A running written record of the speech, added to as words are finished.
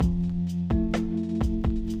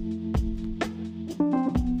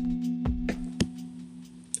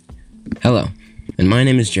And my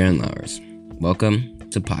name is Jaron Lowers. Welcome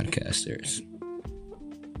to Podcasters.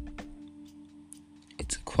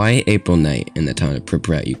 It's a quiet April night in the town of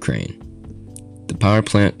Pripyat, Ukraine. The power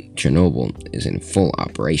plant Chernobyl is in full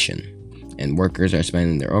operation, and workers are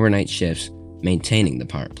spending their overnight shifts maintaining the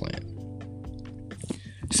power plant.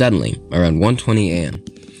 Suddenly, around 1:20 a.m.,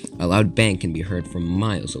 a loud bang can be heard from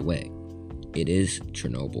miles away. It is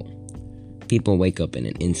Chernobyl. People wake up in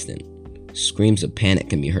an instant. Screams of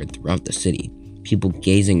panic can be heard throughout the city, people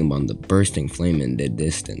gazing upon the bursting flame in the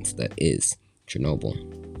distance that is Chernobyl.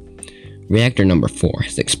 Reactor number 4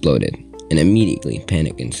 has exploded, and immediately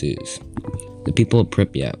panic ensues. The people of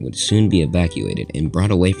Pripyat would soon be evacuated and brought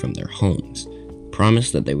away from their homes,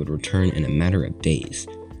 promised that they would return in a matter of days,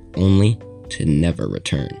 only to never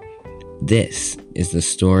return. This is the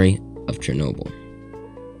story of Chernobyl.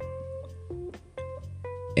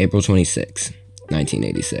 April 26,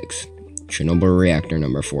 1986. Chernobyl reactor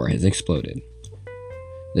number 4 has exploded.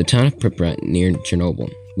 The town of Pripyat near Chernobyl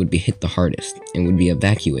would be hit the hardest and would be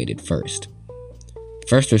evacuated first.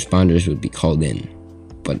 First responders would be called in,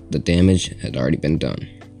 but the damage had already been done.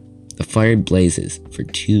 The fire blazes for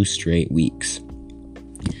 2 straight weeks.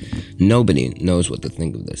 Nobody knows what to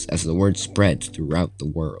think of this as the word spreads throughout the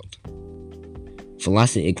world.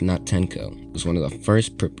 Felasy Ignatenko was one of the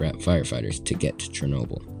first Pripyat firefighters to get to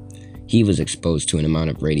Chernobyl. He was exposed to an amount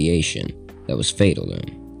of radiation that was fatal to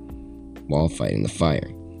him while fighting the fire.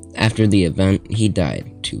 After the event, he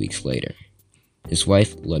died 2 weeks later. His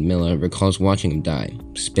wife, Ludmila, recalls watching him die,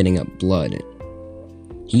 spitting up blood.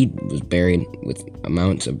 He was buried with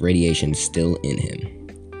amounts of radiation still in him.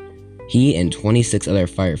 He and 26 other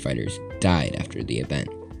firefighters died after the event.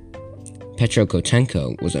 Petro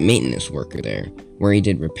Kotenko was a maintenance worker there, where he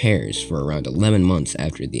did repairs for around 11 months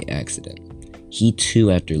after the accident. He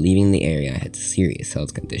too, after leaving the area, had serious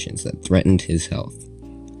health conditions that threatened his health.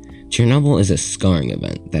 Chernobyl is a scarring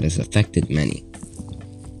event that has affected many.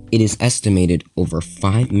 It is estimated over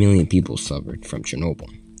 5 million people suffered from Chernobyl,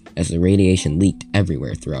 as the radiation leaked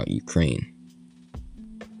everywhere throughout Ukraine.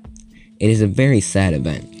 It is a very sad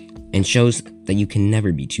event, and shows that you can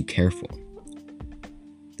never be too careful.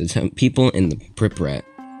 The people in the Pripyat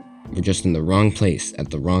were just in the wrong place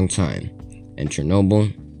at the wrong time, and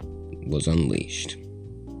Chernobyl was unleashed.